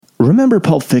Remember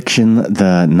Pulp Fiction,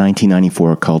 the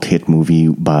 1994 cult hit movie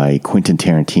by Quentin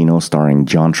Tarantino starring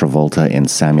John Travolta and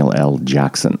Samuel L.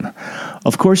 Jackson?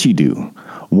 Of course you do.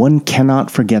 One cannot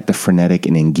forget the frenetic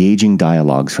and engaging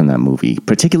dialogues from that movie,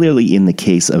 particularly in the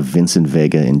case of Vincent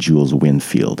Vega and Jules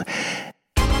Winfield,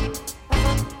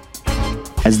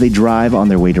 as they drive on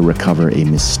their way to recover a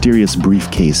mysterious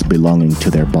briefcase belonging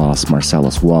to their boss,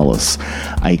 Marcellus Wallace.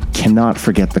 I cannot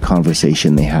forget the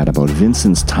conversation they had about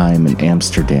Vincent's time in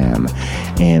Amsterdam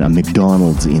and a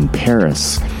McDonald's in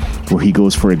Paris, where he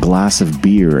goes for a glass of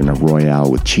beer and a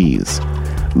Royale with cheese.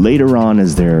 Later on,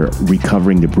 as they're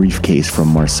recovering the briefcase from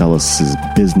Marcellus's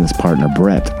business partner,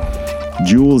 Brett,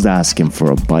 Jules asks him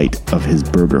for a bite of his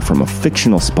burger from a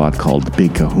fictional spot called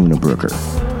Big Kahuna Burger.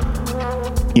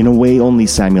 In a way only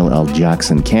Samuel L.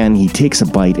 Jackson can, he takes a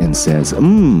bite and says,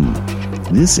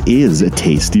 this is a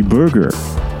tasty burger.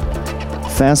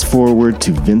 Fast forward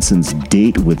to Vincent's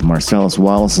date with Marcellus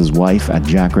Wallace's wife at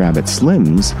Jackrabbit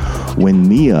Slim's, when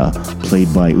Mia,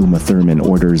 played by Uma Thurman,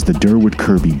 orders the Durwood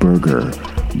Kirby burger,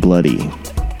 bloody.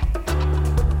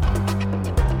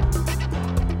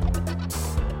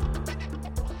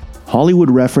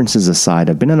 Hollywood references aside,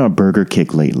 I've been on a burger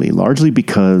kick lately, largely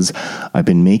because I've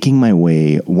been making my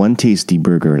way one tasty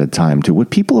burger at a time to what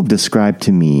people have described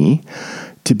to me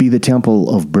to be the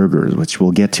temple of burgers, which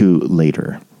we'll get to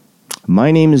later.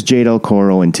 My name is Jade El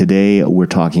Coro, and today we're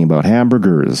talking about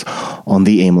hamburgers on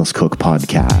the Aimless Cook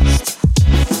podcast.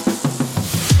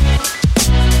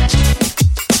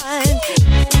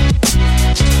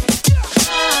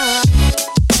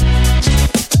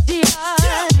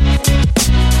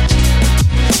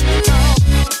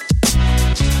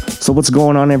 So what's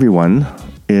going on, everyone?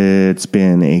 It's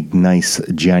been a nice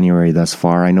January thus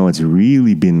far. I know it's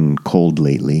really been cold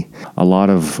lately. A lot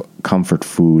of comfort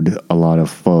food, a lot of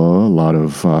pho, a lot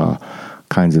of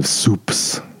kinds of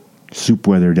soups. Soup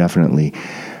weather, definitely.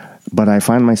 But I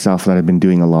find myself that I've been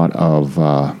doing a lot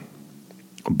of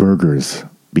burgers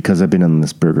because I've been on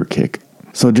this burger kick.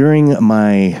 So during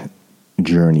my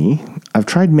journey, I've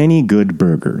tried many good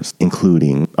burgers,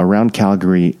 including around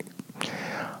Calgary.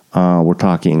 We're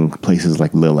talking places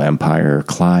like Lil Empire,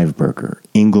 Clive Burger,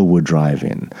 Inglewood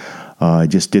Drive-In. I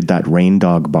just did that Rain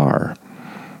Dog Bar,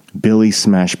 Billy's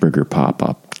Smash Burger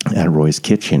pop-up at Roy's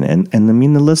Kitchen, and I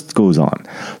mean, the list goes on.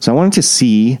 So I wanted to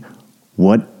see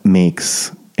what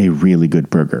makes a really good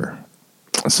burger.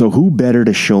 So who better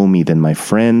to show me than my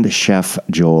friend Chef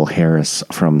Joel Harris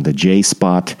from the J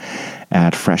Spot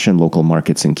at Fresh and Local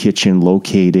Markets and Kitchen,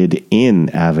 located in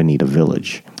Avenida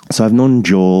Village. So I've known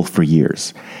Joel for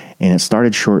years, and it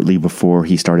started shortly before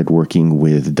he started working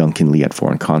with Duncan Lee at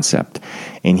Foreign Concept.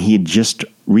 And he had just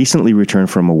recently returned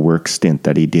from a work stint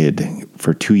that he did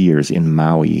for 2 years in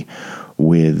Maui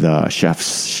with Chef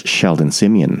Sheldon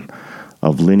Simeon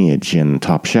of Lineage and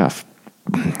Top Chef.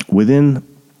 Within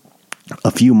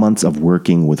a few months of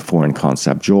working with Foreign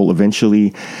Concept, Joel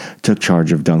eventually took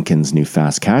charge of Duncan's new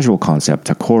fast casual concept,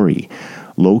 Takori,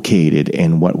 located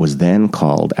in what was then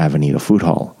called Avenida Food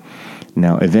Hall.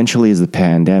 Now, eventually, as the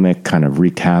pandemic kind of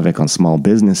wreaked havoc on small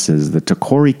businesses, the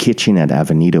Takori kitchen at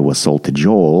Avenida was sold to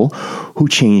Joel, who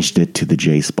changed it to the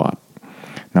J Spot.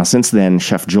 Now, since then,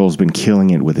 Chef Joel's been killing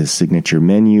it with his signature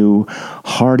menu,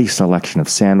 hearty selection of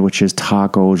sandwiches,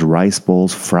 tacos, rice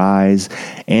bowls, fries,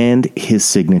 and his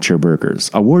signature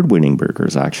burgers. Award-winning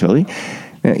burgers, actually.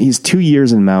 Now, his 2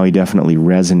 years in Maui definitely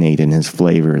resonate in his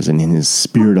flavors and in his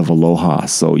spirit of aloha,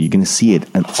 so you're going to see it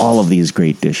in all of these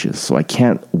great dishes, so I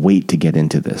can't wait to get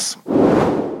into this.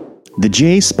 The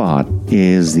J Spot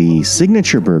is the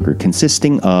signature burger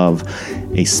consisting of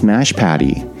a smash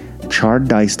patty, charred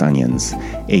diced onions,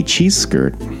 a cheese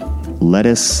skirt,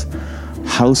 lettuce,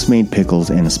 house-made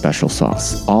pickles, and a special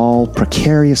sauce, all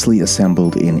precariously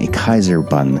assembled in a Kaiser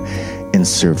bun and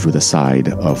served with a side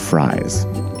of fries.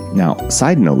 Now,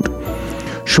 side note,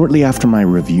 shortly after my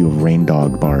review of Rain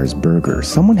Dog Bar's burger,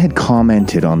 someone had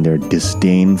commented on their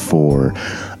disdain for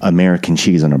American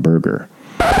cheese on a burger.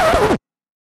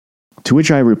 To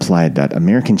which I replied that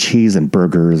American cheese and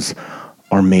burgers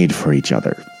are made for each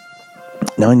other.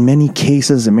 Now, in many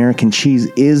cases, American cheese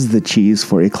is the cheese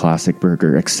for a classic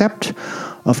burger, except,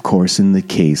 of course, in the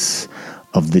case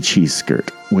of the cheese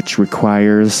skirt, which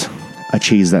requires a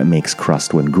cheese that makes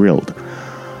crust when grilled.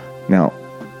 Now,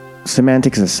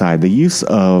 semantics aside, the use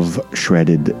of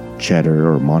shredded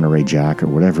cheddar or Monterey Jack or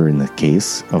whatever in the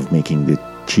case of making the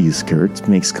cheese skirts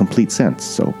makes complete sense.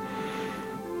 So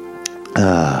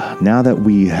now that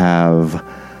we have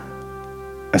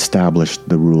established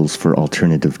the rules for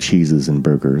alternative cheeses and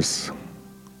burgers,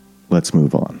 let's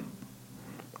move on.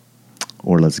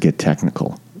 Or let's get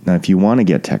technical. Now, if you want to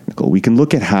get technical, we can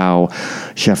look at how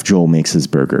Chef Joel makes his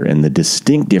burger and the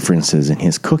distinct differences in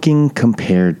his cooking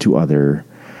compared to other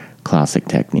classic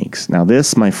techniques. Now,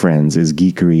 this, my friends, is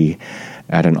geekery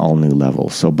at an all-new level,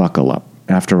 so buckle up.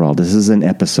 After all, this is an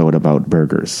episode about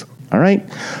burgers. All right?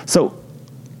 So,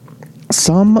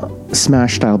 some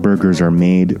smash-style burgers are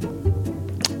made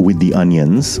with the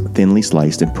onions thinly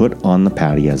sliced and put on the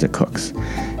patty as it cooks.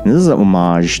 And this is a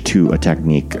homage to a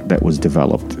technique that was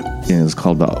developed. It is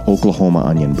called the Oklahoma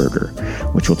onion burger,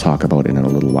 which we'll talk about in a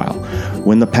little while.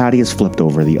 When the patty is flipped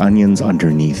over, the onions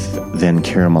underneath then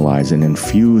caramelize and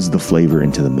infuse the flavor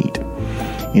into the meat.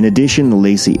 In addition, the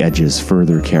lacy edges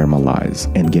further caramelize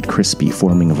and get crispy,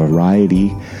 forming a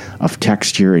variety of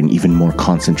texture and even more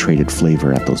concentrated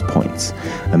flavor at those points.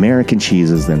 American cheese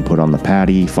is then put on the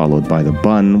patty, followed by the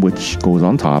bun, which goes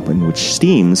on top and which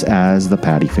steams as the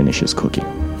patty finishes cooking.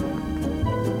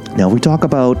 Now, we talk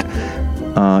about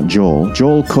Joel.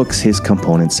 Joel cooks his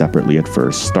components separately at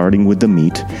first, starting with the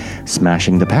meat,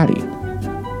 smashing the patty.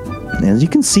 As you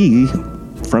can see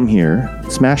from here,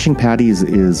 smashing patties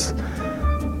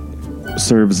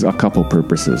serves a couple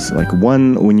purposes. Like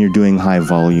one, when you're doing high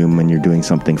volume and you're doing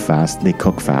something fast, they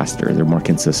cook faster. They're more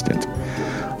consistent.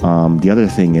 The other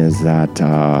thing is that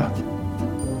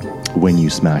when you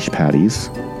smash patties,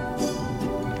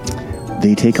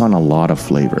 they take on a lot of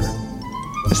flavor,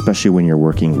 especially when you're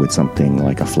working with something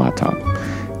like a flat top,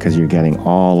 because you're getting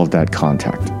all of that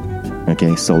contact.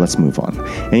 Okay, so let's move on.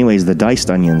 Anyways, the diced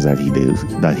onions that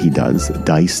he does,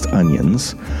 diced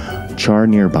onions, char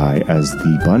nearby as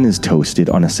the bun is toasted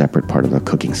on a separate part of the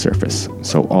cooking surface.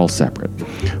 So all separate.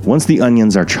 Once the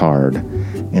onions are charred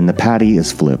and the patty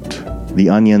is flipped, the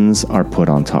onions are put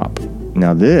on top.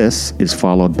 Now this is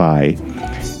followed by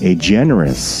a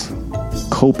generous,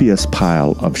 copious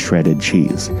pile of shredded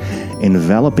cheese,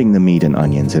 enveloping the meat and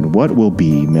onions in what will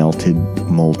be melted,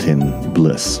 molten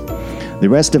bliss. The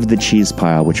rest of the cheese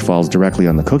pile, which falls directly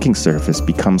on the cooking surface,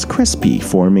 becomes crispy,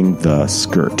 forming the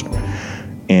skirt.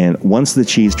 And once the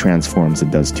cheese transforms, it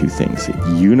does two things. It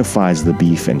unifies the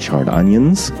beef and charred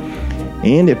onions,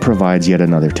 and it provides yet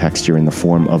another texture in the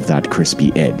form of that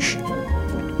crispy edge.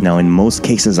 Now, in most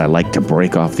cases, I like to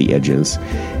break off the edges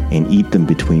and eat them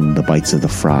between the bites of the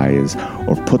fries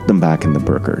or put them back in the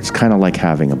burger. It's kind of like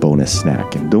having a bonus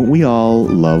snack. And don't we all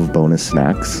love bonus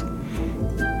snacks?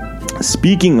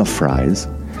 Speaking of fries,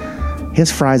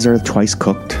 his fries are twice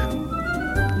cooked,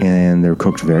 and they're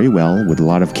cooked very well with a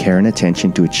lot of care and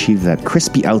attention to achieve that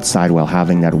crispy outside while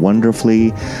having that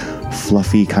wonderfully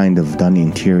fluffy kind of done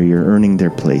interior, earning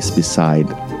their place beside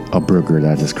a burger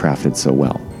that is crafted so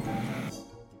well.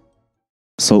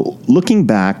 So looking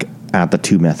back at the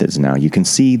two methods now, you can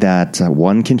see that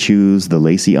one can choose the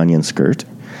lacy onion skirt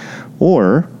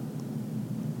or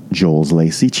Joel's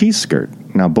lacy cheese skirt.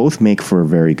 Now both make for a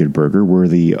very good burger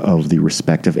worthy of the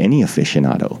respect of any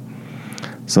aficionado.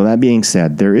 So that being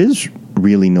said, there is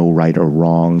really no right or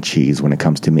wrong cheese when it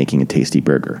comes to making a tasty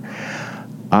burger.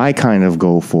 I kind of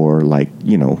go for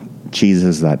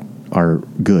cheeses that are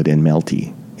good and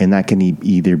melty. And that can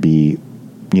either be,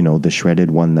 the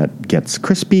shredded one that gets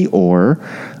crispy or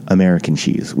American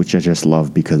cheese, which I just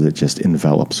love because it just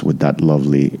envelops with that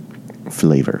lovely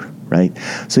flavor, right?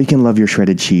 So you can love your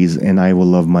shredded cheese and I will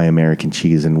love my American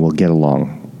cheese and we'll get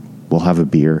along. We'll have a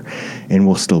beer, and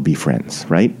we'll still be friends,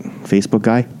 right? Facebook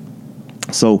guy?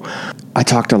 So I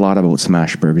talked a lot about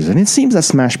smash burgers, and it seems that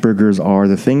smash burgers are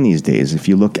the thing these days. If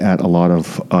you look at a lot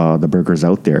of the burgers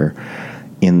out there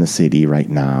in the city right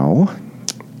now,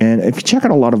 and if you check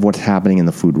out a lot of what's happening in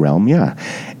the food realm, yeah.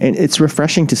 And it's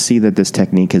refreshing to see that this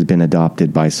technique has been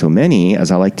adopted by so many,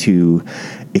 as I like to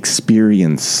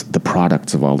experience the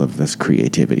products of all of this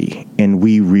creativity. And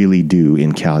we really do,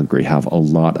 in Calgary, have a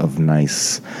lot of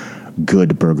nice,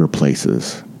 good burger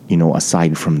places,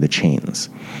 aside from the chains.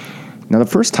 Now, the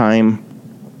first time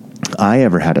I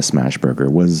ever had a smash burger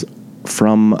was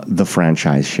from the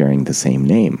franchise sharing the same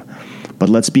name. But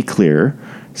let's be clear,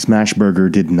 Smash Burger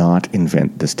did not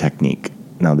invent this technique.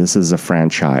 Now, this is a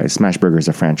franchise. Smash Burger is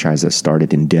a franchise that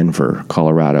started in Denver,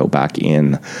 Colorado, back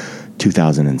in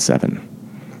 2007.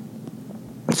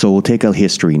 So we'll take a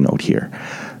history note here.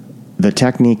 The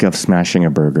technique of smashing a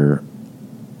burger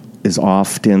is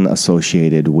often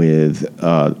associated with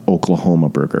Oklahoma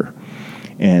burger.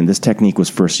 And this technique was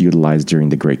first utilized during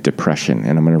the Great Depression.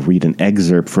 And I'm going to read an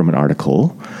excerpt from an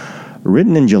article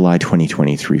written in July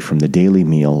 2023 from the Daily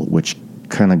Meal, which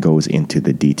kind of goes into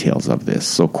the details of this.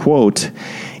 So, quote,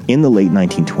 in the late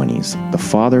 1920s, the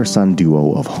father-son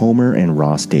duo of Homer and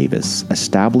Ross Davis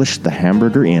established the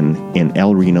Hamburger Inn in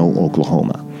El Reno,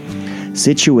 Oklahoma.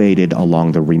 Situated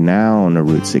along the renowned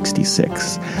Route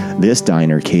 66, this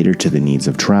diner catered to the needs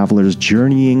of travelers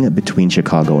journeying between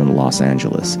Chicago and Los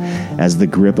Angeles. As the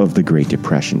grip of the Great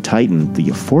Depression tightened, the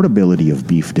affordability of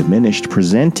beef diminished,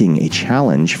 presenting a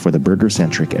challenge for the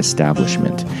burger-centric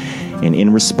establishment. And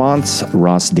in response,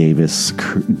 Ross Davis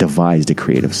devised a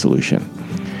creative solution.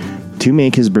 To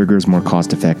make his burgers more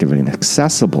cost-effective and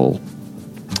accessible,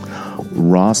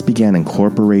 Ross began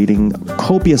incorporating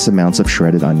copious amounts of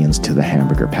shredded onions to the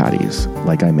hamburger patties,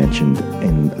 like I mentioned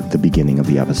in the beginning of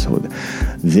the episode.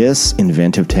 This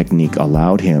inventive technique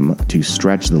allowed him to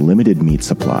stretch the limited meat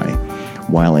supply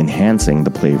while enhancing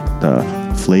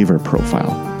the flavor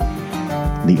profile.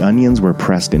 The onions were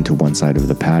pressed into one side of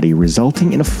the patty,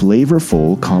 resulting in a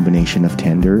flavorful combination of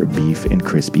tender beef and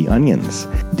crispy onions.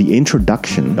 The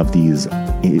introduction of these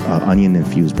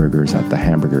onion-infused burgers at the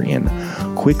Hamburger Inn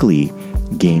quickly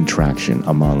gained traction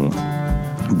among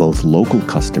both local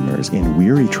customers and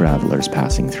weary travelers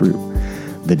passing through.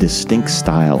 The distinct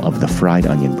style of the fried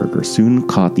onion burger soon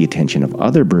caught the attention of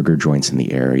other burger joints in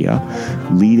the area,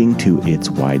 leading to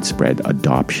its widespread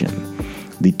adoption.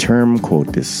 The term,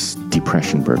 quote,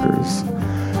 depression burgers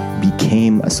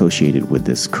became associated with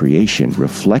this creation,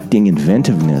 reflecting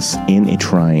inventiveness in a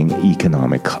trying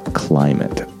economic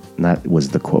climate. And that was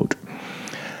the quote.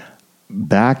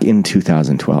 Back in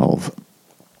 2012,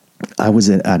 I was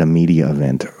at a media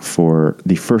event for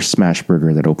the first smash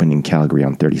burger that opened in Calgary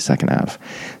on 32nd Ave.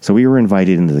 So we were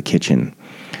invited into the kitchen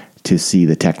to see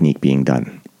the technique being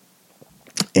done.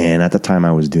 And at the time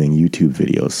I was doing YouTube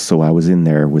videos. So I was in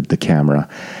there with the camera,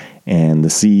 and the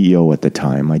CEO at the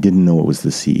time, I didn't know it was the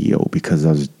CEO because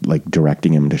I was like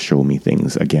directing him to show me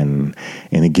things again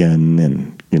and again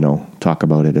and, talk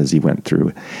about it as he went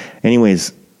through.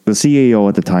 Anyways, the CEO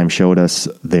at the time showed us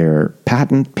their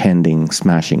patent-pending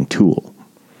smashing tool,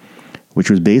 which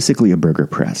was basically a burger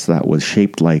press that was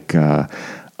shaped like an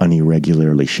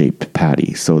irregularly shaped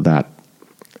patty, so that,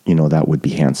 that would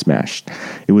be hand smashed.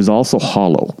 It was also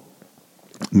hollow,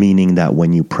 meaning that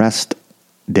when you pressed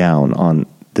down on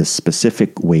the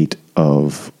specific weight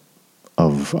of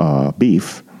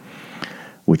beef,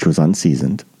 which was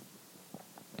unseasoned,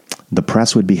 the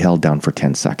press would be held down for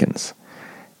 10 seconds.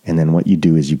 And then what you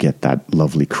do is you get that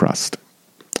lovely crust.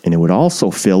 And it would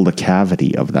also fill the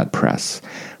cavity of that press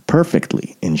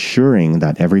perfectly, ensuring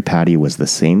that every patty was the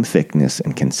same thickness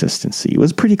and consistency. It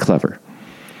was pretty clever.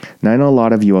 Now, I know a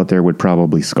lot of you out there would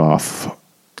probably scoff,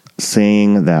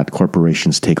 saying that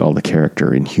corporations take all the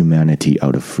character and humanity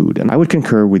out of food. And I would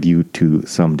concur with you to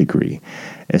some degree,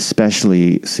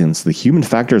 especially since the human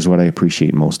factor is what I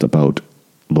appreciate most about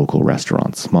local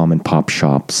restaurants, mom and pop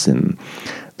shops, and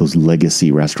those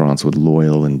legacy restaurants with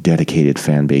loyal and dedicated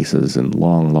fan bases and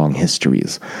long, long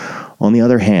histories. On the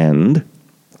other hand,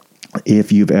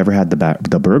 if you've ever had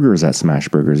the burgers at Smash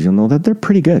Burgers, you'll know that they're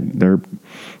pretty good. They're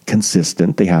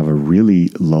consistent. They have a really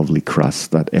lovely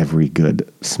crust that every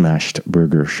good smashed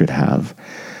burger should have.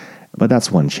 But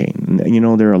that's one chain.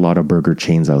 There are a lot of burger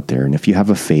chains out there, and if you have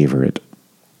a favorite,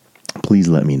 please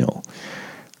let me know.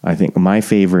 I think my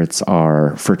favorites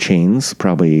are, for chains,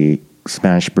 probably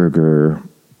Smash Burger,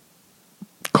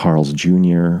 Carl's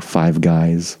Jr., Five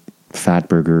Guys, Fat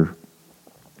Burger,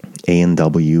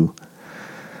 A&W,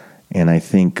 and I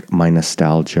think my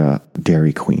nostalgia,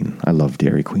 Dairy Queen. I love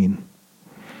Dairy Queen.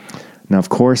 Now, of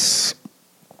course,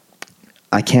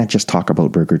 I can't just talk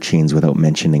about burger chains without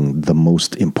mentioning the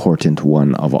most important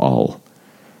one of all,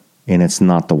 and it's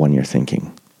not the one you're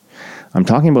thinking. I'm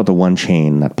talking about the one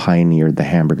chain that pioneered the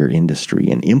hamburger industry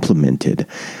and implemented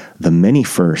the many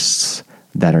firsts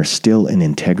that are still an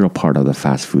integral part of the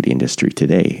fast food industry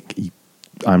today.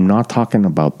 I'm not talking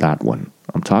about that one.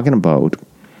 I'm talking about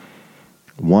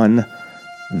one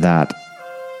that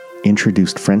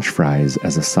introduced French fries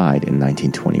as a side in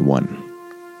 1921.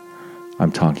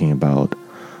 I'm talking about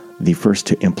the first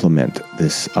to implement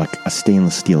this, a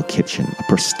stainless steel kitchen, a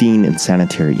pristine and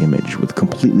sanitary image with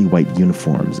completely white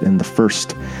uniforms, and the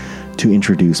first to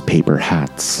introduce paper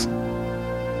hats.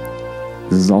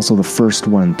 This is also the first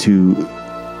one to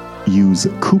use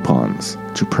coupons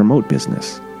to promote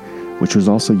business, which was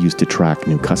also used to track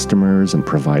new customers and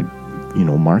provide,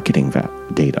 marketing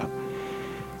data.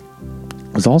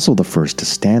 It was also the first to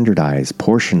standardize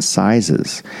portion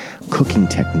sizes, cooking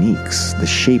techniques, the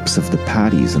shapes of the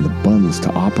patties and the buns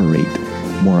to operate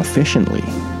more efficiently.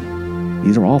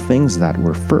 These are all things that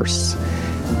were firsts,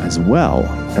 as well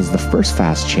as the first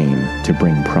fast chain to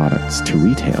bring products to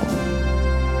retail.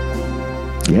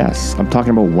 Yes, I'm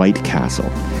talking about White Castle.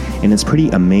 And it's pretty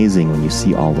amazing when you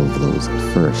see all of those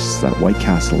firsts, that White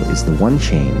Castle is the one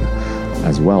chain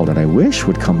as well that I wish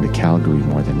would come to Calgary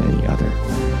more than any other.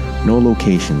 No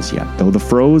locations yet, though the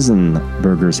frozen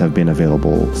burgers have been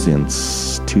available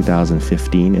since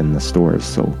 2015 in the stores.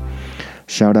 So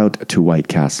shout out to White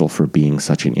Castle for being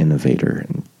such an innovator,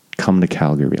 and come to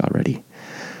Calgary already.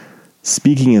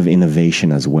 Speaking of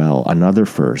innovation as well, another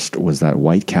first was that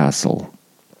White Castle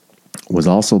was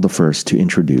also the first to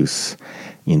introduce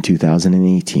in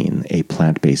 2018 a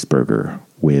plant-based burger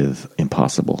with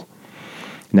Impossible.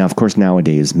 Now, of course,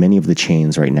 nowadays, many of the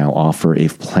chains right now offer a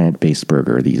plant-based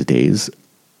burger these days,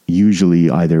 usually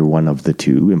either one of the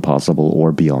two, Impossible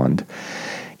or Beyond,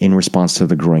 in response to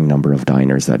the growing number of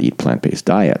diners that eat plant-based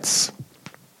diets.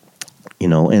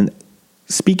 And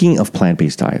speaking of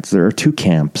plant-based diets, there are two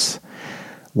camps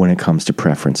when it comes to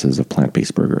preferences of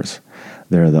plant-based burgers.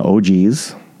 There are the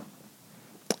OGs.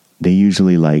 They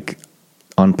usually like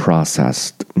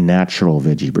unprocessed, natural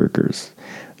veggie burgers,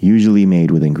 usually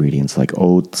made with ingredients like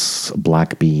oats,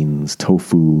 black beans,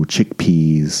 tofu,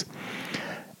 chickpeas.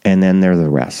 And then there are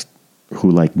the rest, who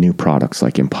like new products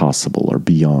like Impossible or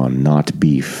Beyond, not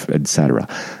beef, etc.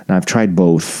 Now, I've tried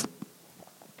both,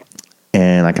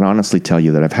 and I can honestly tell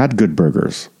you that I've had good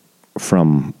burgers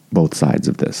from both sides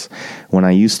of this. When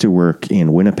I used to work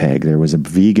in Winnipeg, there was a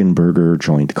vegan burger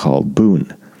joint called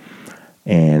Boone,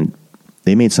 and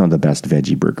they made some of the best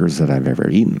veggie burgers that I've ever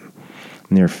eaten.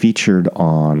 And they're featured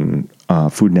on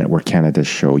Food Network Canada's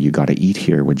show, You Gotta Eat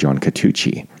Here with John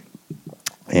Catucci.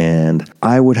 And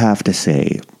I would have to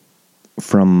say,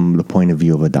 from the point of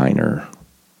view of a diner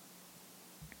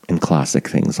and classic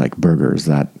things like burgers,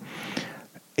 that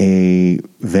a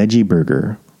veggie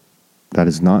burger that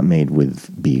is not made with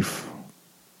beef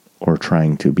or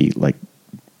trying to be like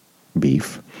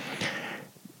beef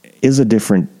is a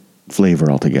different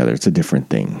flavor altogether. It's a different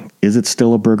thing. Is it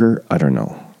still a burger? I don't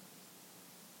know.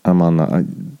 I'm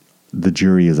on the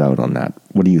jury is out on that.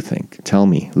 What do you think? Tell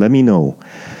me. Let me know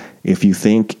if you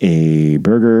think a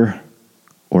burger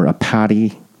or a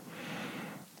patty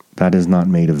that is not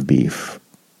made of beef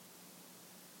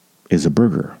is a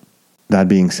burger. That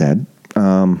being said,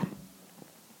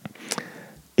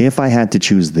 if I had to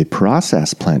choose the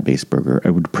processed plant-based burger,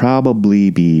 it would probably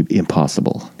be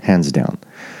Impossible, hands down.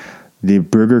 The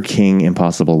Burger King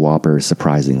Impossible Whopper is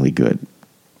surprisingly good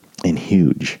and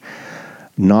huge.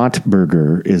 Not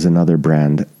Burger is another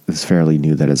brand that's fairly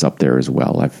new that is up there as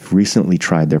well. I've recently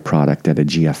tried their product at a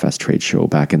GFS trade show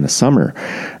back in the summer.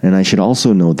 And I should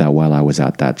also note that while I was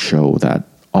at that show, that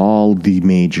all the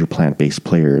major plant-based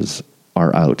players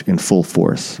are out in full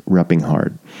force, repping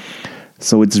hard.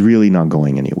 So it's really not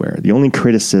going anywhere. The only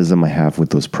criticism I have with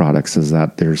those products is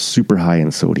that they're super high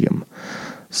in sodium.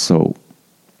 So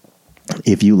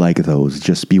if you like those,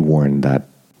 just be warned that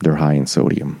they're high in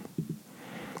sodium.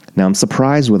 Now, I'm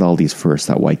surprised with all these firsts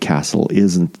that White Castle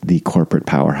isn't the corporate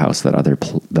powerhouse that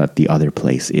the other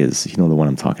place is. You know the one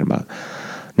I'm talking about.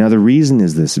 Now, the reason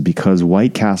is this, because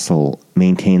White Castle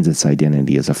maintains its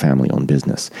identity as a family-owned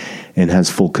business and has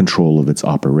full control of its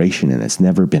operation, and it's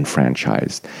never been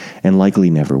franchised and likely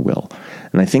never will.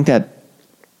 And I think that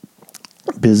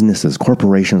businesses,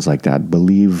 corporations like that,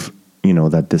 believe,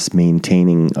 that this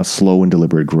maintaining a slow and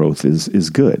deliberate growth is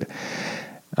good.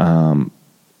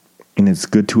 And it's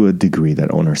good to a degree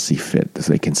that owners see fit.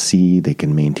 They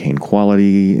can maintain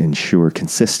quality, ensure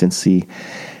consistency.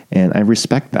 And I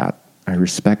respect that. I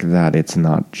respect that it's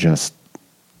not just,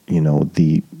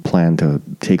 the plan to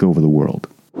take over the world.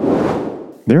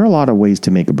 There are a lot of ways to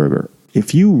make a burger.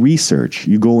 If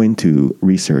you go into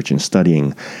research and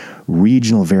studying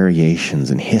regional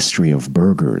variations and history of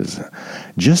burgers,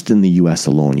 just in the US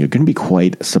alone, you're going to be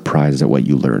quite surprised at what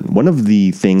you learn. One of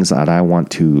the things that I want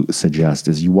to suggest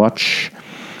is you watch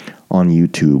on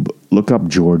YouTube, look up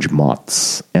George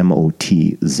Motz,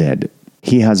 Motz.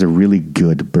 He has a really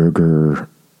good burger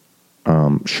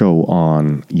show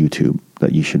on YouTube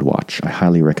that you should watch. I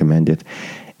highly recommend it.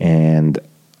 And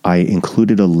I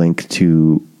included a link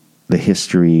to the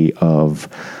history of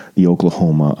the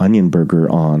Oklahoma onion burger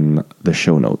on the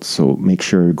show notes. So make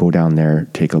sure to go down there,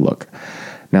 take a look.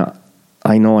 Now,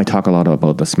 I know I talk a lot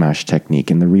about the smash technique,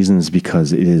 and the reason is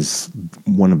because it is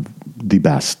one of the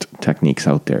best techniques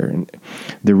out there. And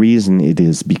the reason it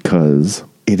is because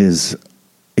it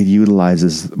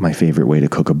utilizes my favorite way to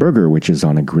cook a burger, which is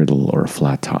on a griddle or a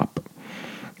flat top.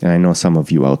 And I know some of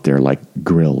you out there like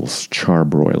grills,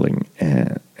 charbroiling,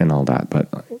 and all that, but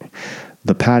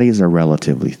the patties are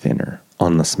relatively thinner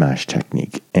on the smash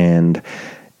technique. And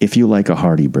if you like a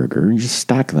hearty burger, you just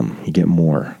stack them. You get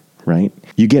more, right?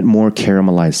 You get more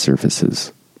caramelized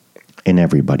surfaces, and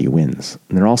everybody wins.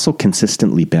 And they're also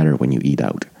consistently better when you eat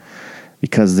out,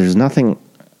 because there's nothing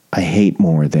I hate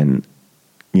more than,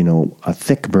 a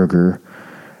thick burger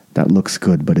that looks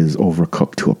good but is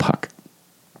overcooked to a puck.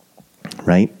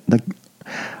 right? Like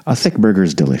a thick burger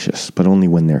is delicious, but only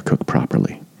when they're cooked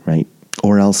properly, right?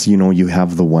 Or else, you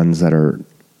have the ones that are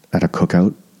at a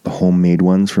cookout, the homemade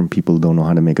ones from people who don't know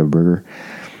how to make a burger,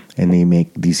 and they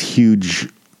make these huge,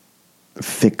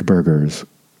 thick burgers,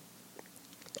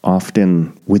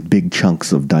 often with big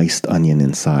chunks of diced onion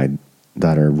inside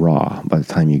that are raw by the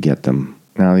time you get them.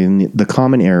 Now, the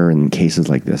common error in cases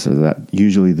like this is that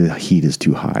usually the heat is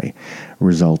too high,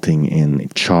 resulting in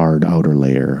charred outer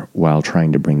layer while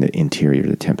trying to bring the interior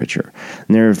to temperature.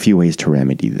 And there are a few ways to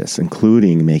remedy this,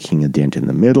 including making a dent in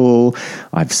the middle.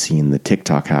 I've seen the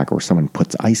TikTok hack where someone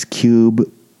puts ice cube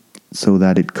so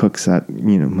that it cooks at,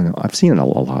 I've seen a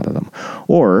lot of them.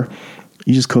 Or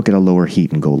you just cook at a lower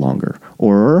heat and go longer.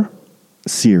 Or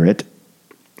sear it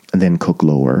and then cook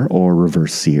lower, or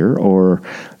reverse sear, or,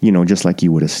 just like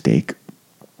you would a steak,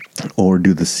 or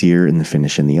do the sear and the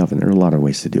finish in the oven. There are a lot of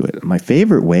ways to do it. My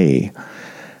favorite way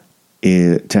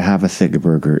to have a thick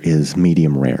burger is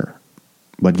medium rare,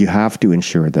 but you have to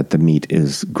ensure that the meat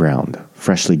is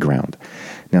freshly ground.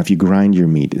 Now, if you grind your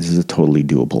meat, this is a totally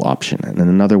doable option. And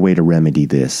another way to remedy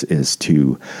this is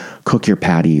to cook your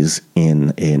patties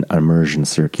in an immersion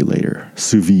circulator,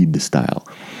 sous vide style.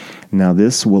 Now,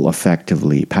 this will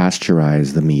effectively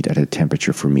pasteurize the meat at a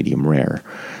temperature for medium rare,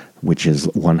 which is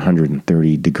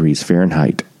 130 degrees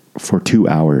Fahrenheit for 2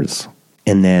 hours.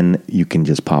 And then you can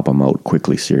just pop them out,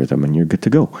 quickly sear them, and you're good to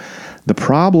go. The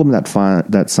problem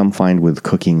that some find with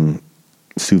cooking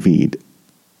sous vide,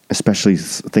 especially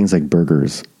things like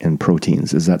burgers and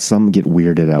proteins, is that some get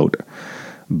weirded out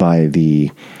by the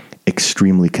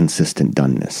extremely consistent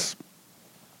doneness.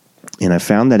 And I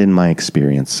found that in my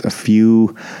experience, a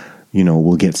few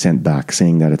will get sent back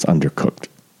saying that it's undercooked.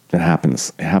 It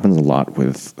happens. It happens a lot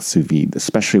with sous vide,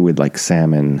 especially with like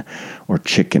salmon or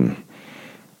chicken.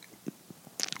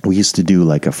 We used to do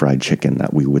like a fried chicken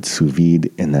that we would sous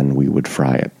vide and then we would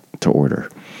fry it to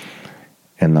order.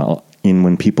 And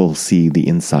when people see the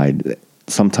inside,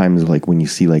 sometimes like when you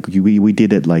see like we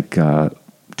did it like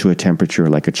to a temperature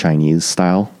like a Chinese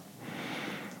style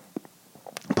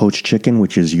poached chicken,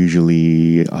 which is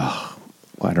usually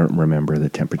I don't remember the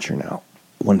temperature now.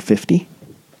 150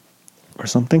 or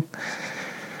something?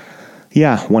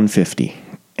 Yeah, 150.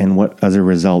 And as a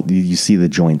result, you see the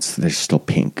joints, they're still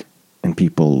pink. And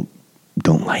people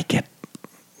don't like it.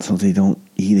 So they don't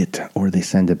eat it or they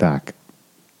send it back.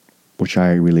 Which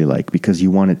I really like because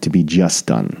you want it to be just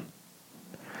done.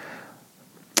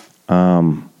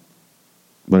 But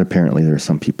apparently there are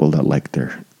some people that like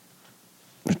their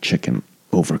chicken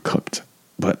overcooked.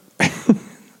 But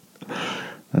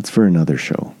that's for another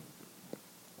show.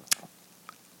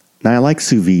 Now, I like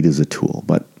sous vide as a tool,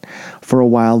 but for a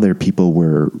while there, people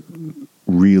were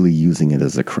really using it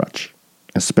as a crutch,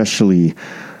 especially,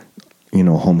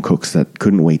 home cooks that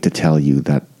couldn't wait to tell you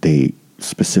that they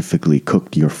specifically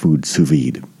cooked your food sous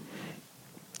vide.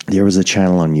 There was a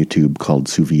channel on YouTube called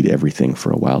Sous Vide Everything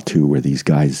for a while too, where these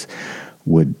guys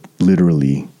would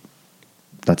literally,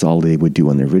 that's all they would do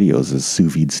on their videos is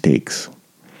sous vide steaks.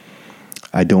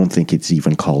 I don't think it's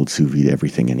even called Sous Vide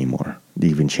Everything anymore. They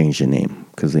even changed the name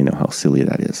because they know how silly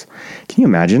that is. Can you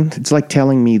imagine? It's like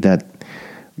telling me that,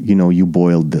 you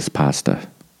boiled this pasta.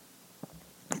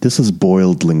 This is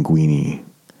boiled linguine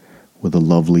with a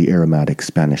lovely aromatic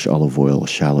Spanish olive oil,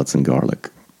 shallots, and garlic.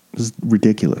 This is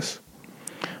ridiculous.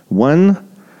 One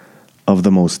of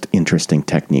the most interesting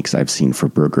techniques I've seen for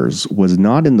burgers was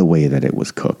not in the way that it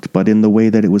was cooked, but in the way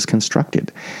that it was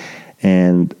constructed.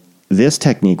 And this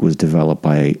technique was developed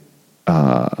by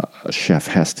Chef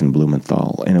Heston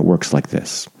Blumenthal, and it works like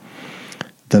this.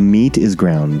 The meat is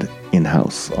ground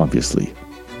in-house, obviously.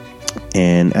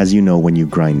 And as you know, when you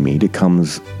grind meat, it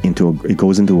goes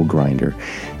into a grinder,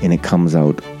 and it comes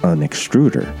out an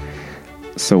extruder.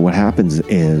 So what happens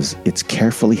is it's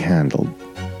carefully handled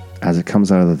as it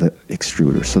comes out of the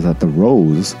extruder so that the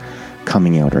rows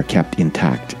coming out are kept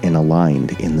intact and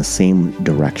aligned in the same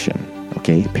direction,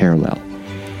 okay, parallel.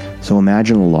 So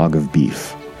imagine a log of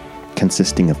beef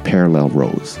consisting of parallel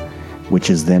rows, which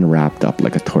is then wrapped up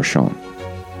like a torchon.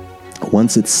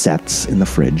 Once it sets in the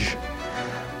fridge,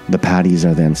 the patties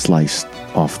are then sliced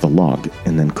off the log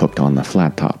and then cooked on the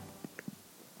flat top.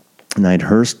 And I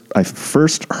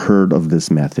first heard of this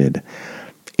method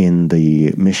in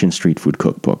the Mission Street Food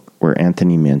Cookbook, where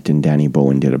Anthony Mint and Danny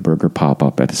Bowen did a burger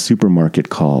pop-up at a supermarket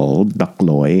called Duck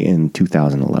Loy in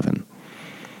 2011.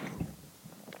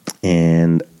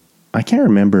 And I can't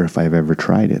remember if I've ever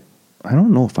tried it. I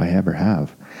don't know if I ever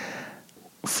have.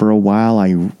 For a while,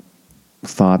 I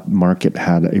thought Market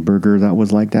had a burger that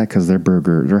was like that because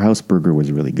their house burger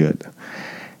was really good.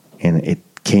 And it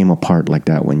came apart like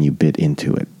that when you bit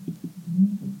into it.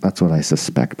 That's what I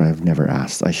suspect, but I've never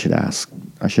asked. I should ask.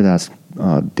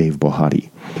 Dave Bohati.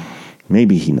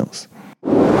 Maybe he knows.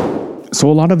 So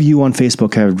a lot of you on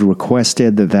Facebook have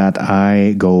requested that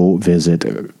I go visit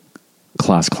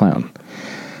Class Clown.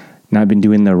 Now, I've been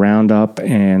doing the roundup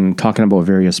and talking about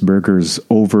various burgers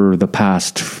over the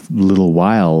past little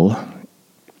while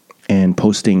and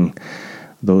posting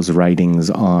those writings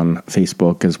on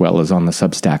Facebook as well as on the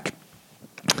Substack.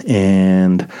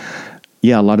 And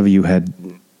yeah, a lot of you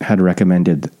had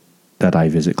recommended that I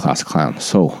visit Class Clown.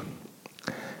 So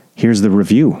here's the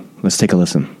review. Let's take a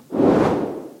listen.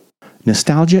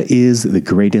 Nostalgia is the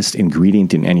greatest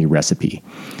ingredient in any recipe.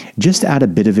 Just add a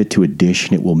bit of it to a dish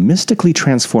and it will mystically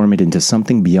transform it into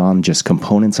something beyond just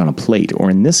components on a plate, or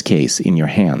in this case, in your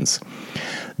hands.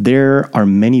 There are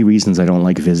many reasons I don't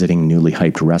like visiting newly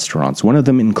hyped restaurants. One of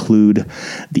them include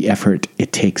the effort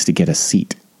it takes to get a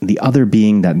seat. The other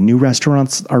being that new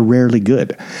restaurants are rarely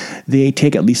good. They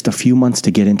take at least a few months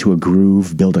to get into a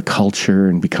groove, build a culture,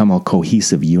 and become a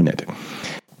cohesive unit.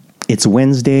 It's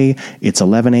Wednesday, it's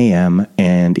 11 a.m.,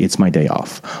 and it's my day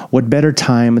off. What better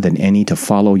time than any to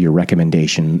follow your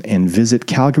recommendation and visit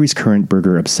Calgary's current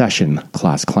burger obsession,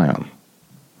 Class Clown.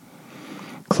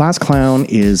 Class Clown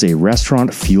is a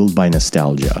restaurant fueled by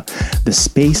nostalgia. The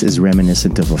space is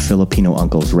reminiscent of a Filipino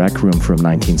uncle's rec room from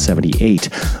 1978,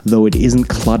 though it isn't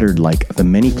cluttered like the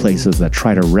many places that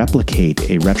try to replicate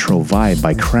a retro vibe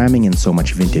by cramming in so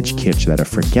much vintage kitsch that it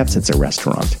forgets it's a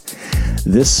restaurant.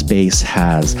 This space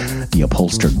has the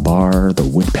upholstered bar, the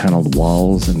wood-paneled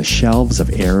walls, and the shelves of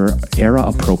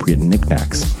era-appropriate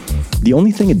knickknacks. The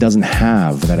only thing it doesn't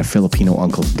have that a Filipino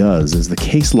uncle does is the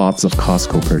case lots of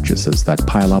Costco purchases that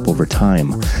pile up over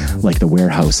time, like the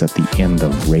warehouse at the end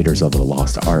of Raiders of the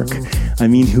Lost Ark. I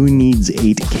mean, who needs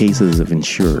 8 cases of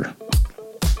Ensure?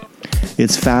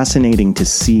 It's fascinating to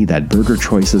see that burger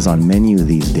choices on menu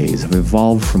these days have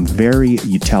evolved from very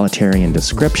utilitarian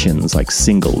descriptions like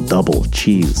single, double,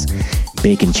 cheese,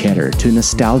 bacon cheddar to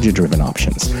nostalgia-driven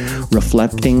options,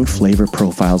 reflecting flavor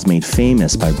profiles made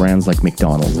famous by brands like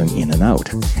McDonald's and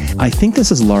In-N-Out. I think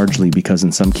this is largely because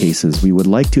in some cases we would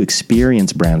like to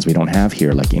experience brands we don't have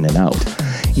here like In-N-Out.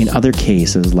 In other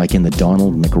cases, like in the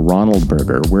Donald McRonald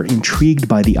burger, we're intrigued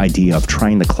by the idea of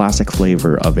trying the classic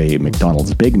flavor of a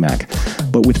McDonald's Big Mac,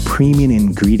 but with premium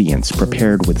ingredients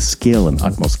prepared with skill and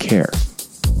utmost care.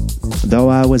 Though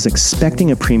I was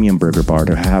expecting a premium burger bar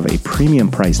to have a premium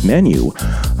priced menu,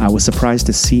 I was surprised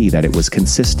to see that it was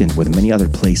consistent with many other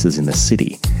places in the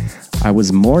city. I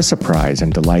was more surprised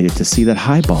and delighted to see that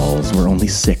highballs were only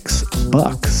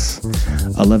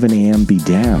 $6. 11 a.m. be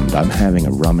damned, I'm having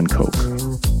a rum and coke.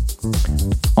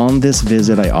 On this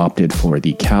visit, I opted for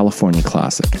the California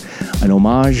Classic, an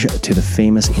homage to the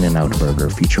famous In-N-Out burger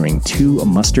featuring 2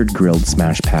 mustard-grilled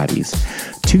smash patties,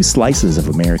 2 slices of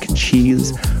American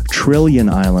cheese, Trillion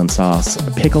Island sauce,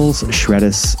 pickles,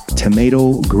 shredders,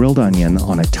 tomato, grilled onion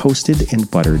on a toasted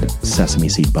and buttered sesame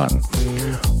seed bun.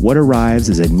 What arrives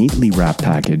is a neatly wrapped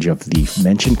package of the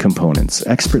mentioned components,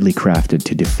 expertly crafted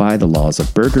to defy the laws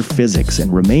of burger physics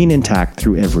and remain intact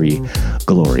through every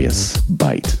glorious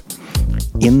bite.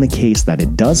 In the case that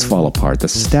it does fall apart, the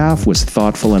staff was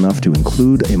thoughtful enough to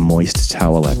include a moist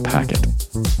towelette packet.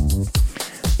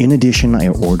 In addition, I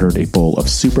ordered a bowl of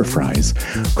super fries,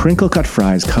 crinkle-cut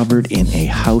fries covered in a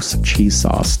house cheese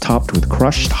sauce, topped with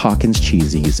crushed Hawkins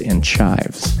cheesies and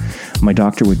chives. My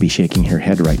doctor would be shaking her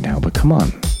head right now, but come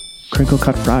on,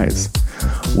 crinkle-cut fries.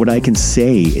 What I can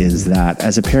say is that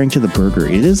as a pairing to the burger,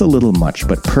 it is a little much,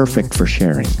 but perfect for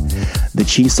sharing. The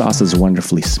cheese sauce is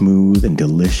wonderfully smooth and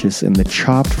delicious, and the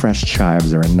chopped fresh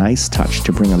chives are a nice touch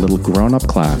to bring a little grown-up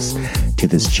class to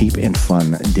this cheap and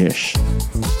fun dish.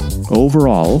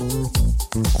 Overall,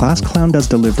 Class Clown does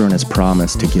deliver on its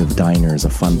promise to give diners a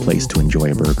fun place to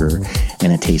enjoy a burger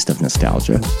and a taste of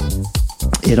nostalgia.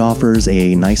 It offers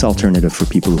a nice alternative for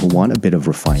people who want a bit of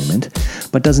refinement,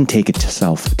 but doesn't take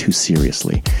itself too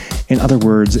seriously. In other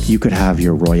words, you could have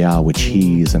your Royale with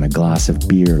cheese and a glass of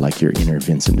beer like your inner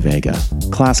Vincent Vega.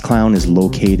 Class Clown is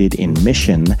located in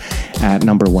Mission at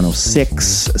number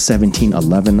 106,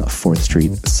 1711 4th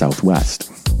Street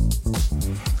Southwest.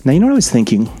 Now, you know what I was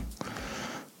thinking?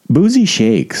 Boozy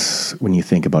shakes, when you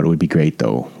think about it, would be great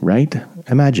though, right?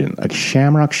 Imagine a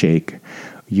shamrock shake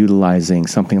utilizing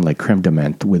something like creme de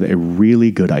menthe with a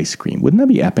really good ice cream. Wouldn't that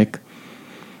be epic?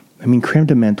 I mean, creme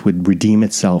de menthe would redeem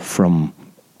itself from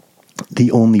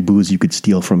the only booze you could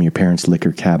steal from your parents'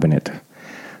 liquor cabinet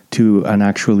to an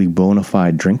actually bona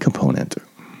fide drink component.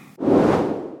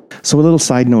 So a little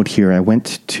side note here, I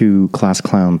went to Class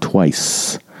Clown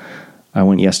twice. I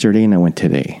went yesterday and I went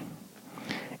today.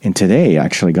 And today I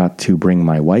actually got to bring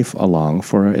my wife along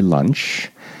for a lunch.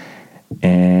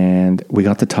 And we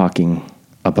got to talking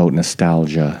about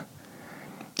nostalgia.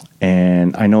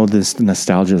 And I know this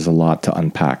nostalgia is a lot to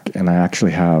unpack. And I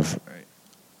actually have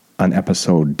an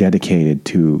episode dedicated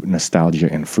to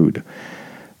nostalgia and food.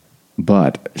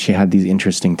 But she had these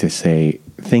interesting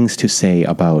things to say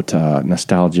about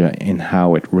nostalgia and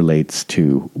how it relates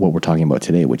to what we're talking about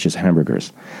today, which is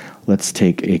hamburgers. Let's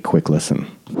take a quick listen.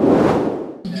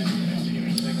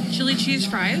 Chili cheese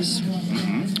fries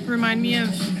remind me of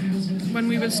when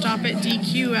we would stop at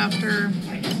DQ after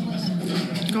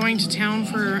going to town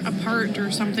for a part or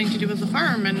something to do with the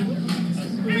farm,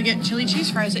 and we would get chili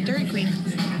cheese fries at Dairy Queen.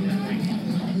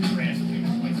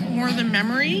 More the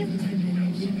memory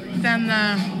than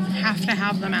the have to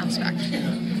have them aspect.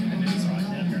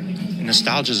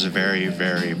 Nostalgia is a very,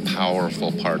 very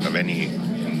powerful part of any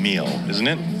meal, isn't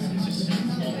it?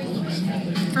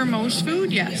 For most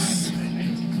food, yes.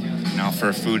 Now,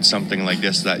 for food, something like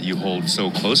this that you hold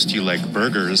so close to you, like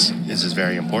burgers, is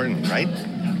very important, right?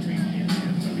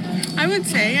 I would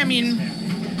say,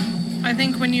 I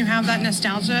think when you have that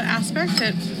nostalgia aspect,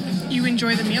 you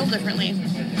enjoy the meal differently.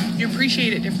 You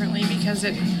appreciate it differently because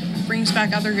it brings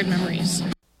back other good memories.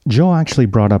 Joe actually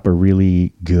brought up a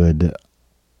really good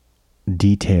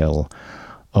detail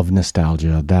of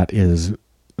nostalgia that is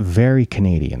very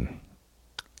Canadian.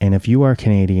 And if you are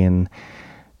Canadian,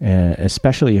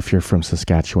 especially if you're from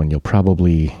Saskatchewan, you'll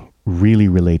probably really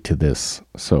relate to this.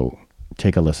 So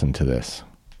take a listen to this.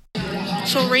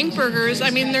 So Rink Burgers,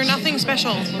 they're nothing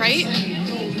special, right?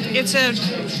 It's a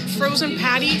frozen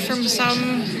patty from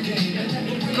some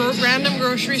random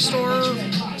grocery store,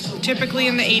 typically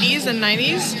in the 80s and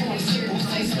 90s.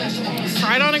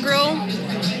 Fried on a grill,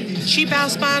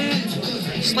 cheap-ass bun,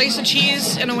 slice of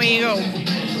cheese, and away you go.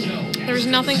 There's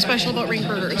nothing special about Rink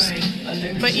Burgers.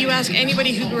 But you ask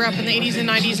anybody who grew up in the 80s and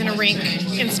 90s in a rink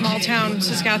in small town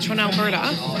Saskatchewan,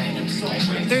 Alberta,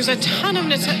 there's a ton of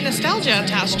nostalgia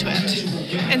attached to it.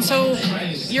 And so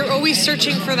you're always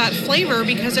searching for that flavor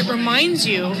because it reminds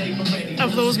you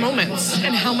of those moments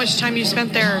and how much time you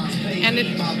spent there. And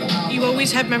you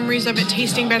always have memories of it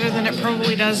tasting better than it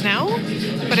probably does now,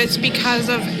 but it's because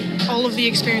of all of the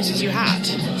experiences you had.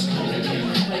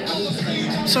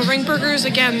 So Ring Burgers,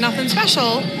 again, nothing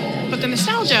special, but the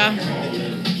nostalgia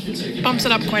bumps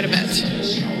it up quite a bit.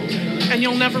 And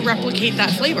you'll never replicate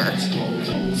that flavor.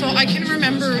 So I can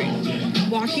remember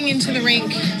walking into the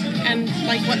rink and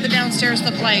what the downstairs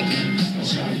looked like.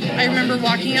 I remember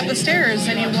walking up the stairs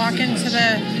and you walk into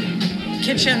the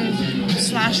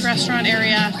kitchen/restaurant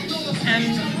area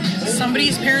and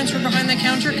somebody's parents were behind the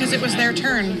counter because it was their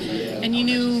turn. And you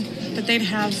knew that they'd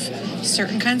have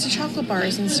certain kinds of chocolate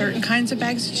bars and certain kinds of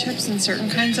bags of chips and certain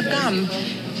kinds of gum.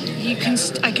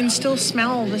 I can still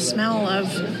smell the smell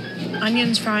of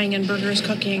onions frying and burgers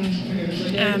cooking,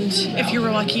 and if you were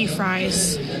lucky,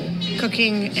 fries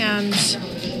cooking, and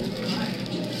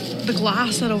the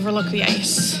glass that overlooked the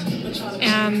ice,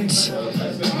 and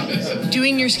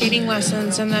doing your skating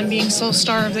lessons and then being so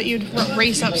starved that you'd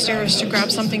race upstairs to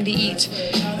grab something to eat,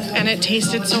 and it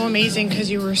tasted so amazing because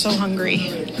you were so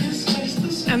hungry.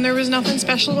 And there was nothing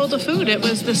special about the food.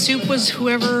 The soup was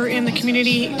whoever in the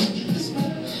community,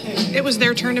 it was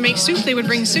their turn to make soup. They would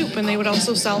bring soup and they would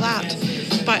also sell that.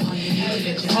 But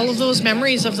all of those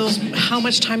memories of how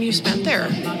much time you spent there.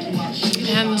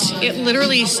 And it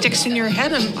literally sticks in your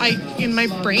head, and in my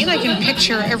brain I can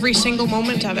picture every single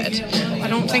moment of it. I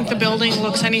don't think the building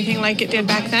looks anything like it did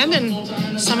back then,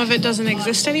 and some of it doesn't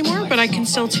exist anymore, but I can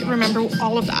still remember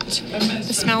all of that.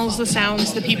 The smells, the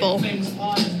sounds, the people,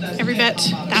 every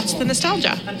bit. That's the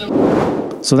nostalgia.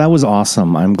 So that was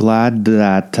awesome. I'm glad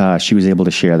that she was able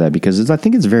to share that, because I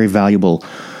think it's very valuable.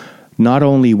 Not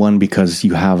only because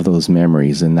you have those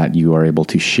memories and that you are able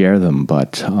to share them,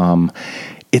 but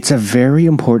it's a very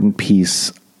important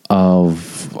piece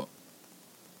of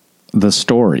the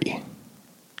story.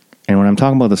 And when I'm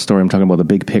talking about the story, I'm talking about the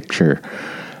big picture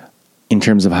in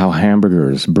terms of how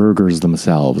burgers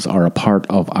themselves are a part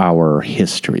of our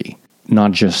history.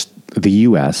 Not just the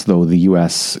U.S., though the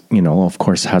U.S., of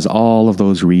course, has all of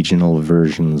those regional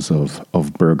versions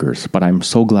of burgers. But I'm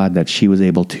so glad that she was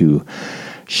able to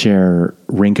share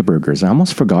Rink Burgers. I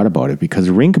almost forgot about it, because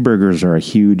Rink Burgers are a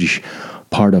huge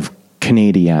part of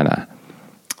Canadiana,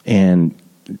 and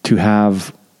to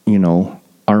have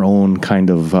our own kind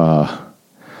of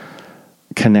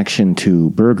connection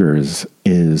to burgers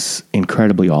is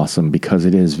incredibly awesome, because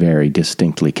it is very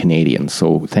distinctly Canadian.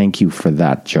 So thank you for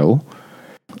that, Joe.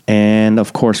 And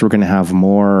of course, we're going to have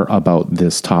more about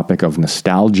this topic of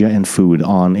nostalgia and food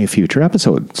on a future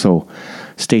episode, so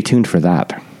stay tuned for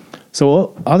that.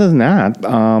 So other than that,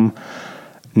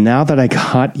 Now that I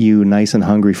got you nice and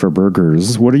hungry for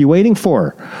burgers, what are you waiting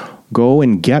for? Go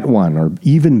and get one, or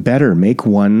even better, make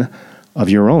one of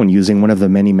your own using one of the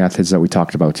many methods that we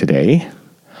talked about today.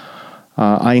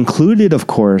 I included, of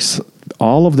course,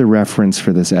 all of the reference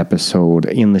for this episode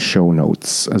in the show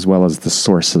notes, as well as the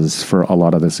sources for a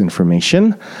lot of this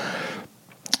information,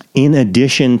 in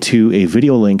addition to a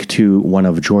video link to one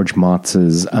of George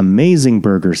Motz's amazing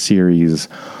burger series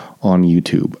on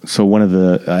YouTube. So one of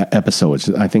the episodes,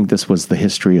 I think this was the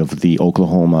history of the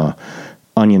Oklahoma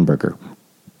onion burger.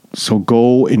 So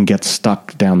go and get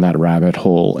stuck down that rabbit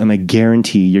hole, and I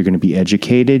guarantee you're going to be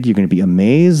educated, you're going to be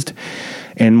amazed,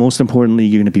 and most importantly,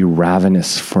 you're going to be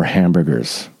ravenous for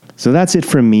hamburgers. So that's it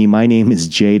from me. My name is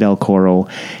Jay Del Coro,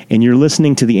 and you're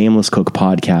listening to the Aimless Cook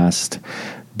podcast.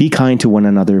 Be kind to one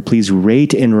another. Please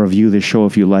rate and review the show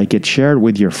if you like it. Share it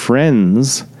with your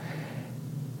friends,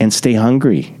 and stay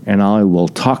hungry. And I will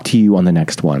talk to you on the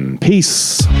next one.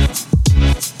 Peace.